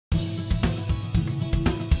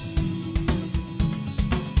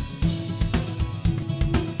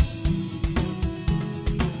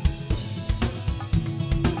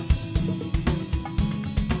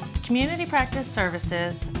Community Practice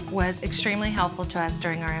Services was extremely helpful to us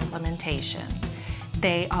during our implementation.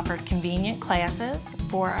 They offered convenient classes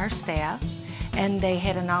for our staff, and they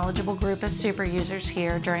had a knowledgeable group of super users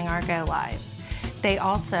here during our go live. They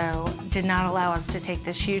also did not allow us to take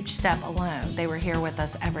this huge step alone. They were here with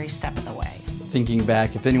us every step of the way. Thinking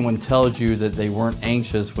back, if anyone tells you that they weren't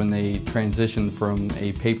anxious when they transitioned from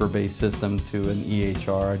a paper-based system to an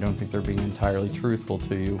EHR, I don't think they're being entirely truthful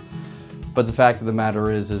to you. But the fact of the matter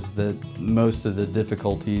is that most of the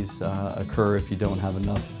difficulties occur if you don't have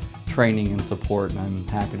enough training and support, and I'm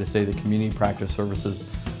happy to say that Community Practice Services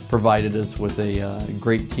provided us with a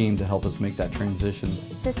great team to help us make that transition.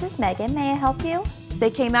 This is Megan. May I help you? They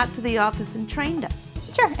came out to the office and trained us.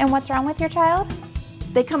 Sure. And what's wrong with your child?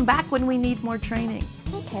 They come back when we need more training.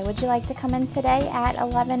 Okay. Would you like to come in today at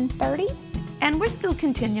 11:30? And we're still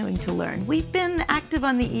continuing to learn. We've been active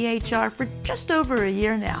on the EHR for just over a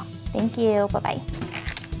year now. Thank you. Bye-bye.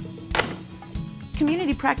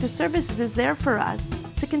 Community Practice Services is there for us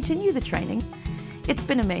to continue the training. It's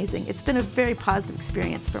been amazing. It's been a very positive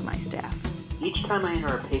experience for my staff. Each time I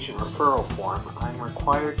enter a patient referral form, I'm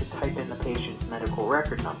required to type in the patient's medical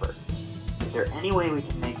record number. Is there any way we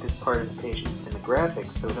can make this part of the patient's demographic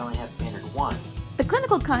so it only has to be entered once? The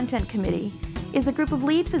Clinical Content Committee is a group of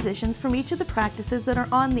lead physicians from each of the practices that are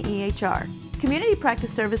on the EHR. Community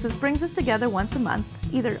Practice Services brings us together once a month,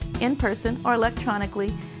 either in person or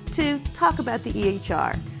electronically, to talk about the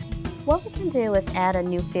EHR. What we can do is add a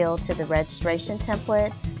new field to the registration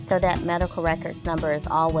template so that medical records number is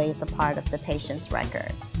always a part of the patient's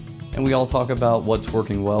record. And we all talk about what's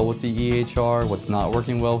working well with the EHR, what's not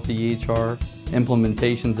working well with the EHR,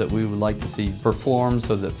 implementations that we would like to see performed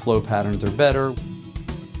so that flow patterns are better.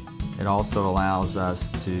 It also allows us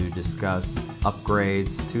to discuss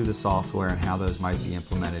upgrades to the software and how those might be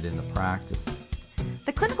implemented in the practice.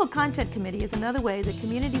 The Clinical Content Committee is another way that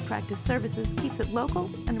Community Practice Services keeps it local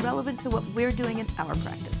and relevant to what we're doing in our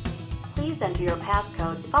practice. Please enter your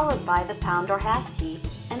passcode followed by the pound or hash key,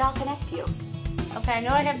 and I'll connect you. Okay, I know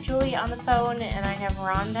I have Julie on the phone and I have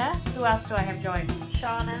Rhonda. Who else do I have joined?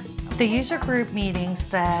 Shauna. The user group meetings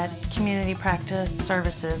that Community Practice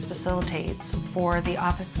Services facilitates for the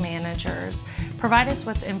office managers provide us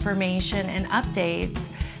with information and updates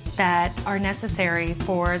that are necessary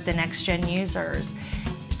for the next-gen users.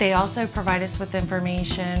 They also provide us with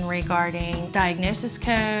information regarding diagnosis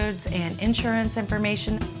codes and insurance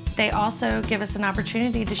information. They also give us an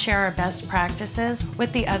opportunity to share our best practices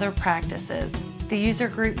with the other practices. The user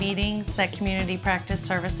group meetings that Community Practice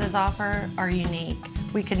Services offer are unique.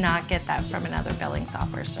 We could not get that from another billing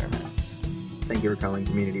software service. Thank you for calling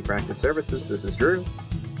Community Practice Services. This is Drew.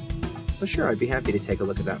 Well, sure, I'd be happy to take a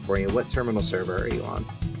look at that for you. What terminal server are you on?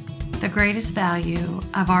 The greatest value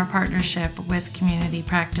of our partnership with Community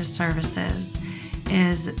Practice Services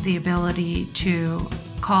is the ability to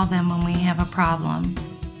call them when we have a problem.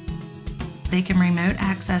 They can remote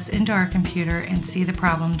access into our computer and see the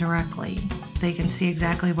problem directly. They can see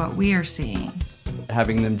exactly what we are seeing.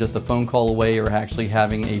 Having them just a phone call away or actually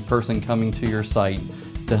having a person coming to your site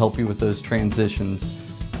to help you with those transitions,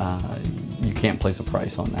 you can't place a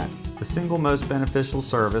price on that. The single most beneficial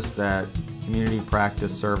service that Community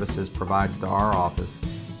Practice Services provides to our office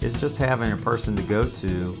is just having a person to go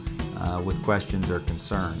to with questions or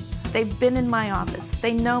concerns. They've been in my office.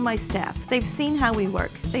 They know my staff. They've seen how we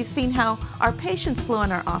work. They've seen how our patients flow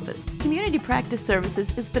in our office. Community Practice Services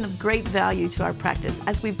has been of great value to our practice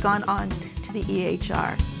as we've gone on to the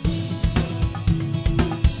EHR.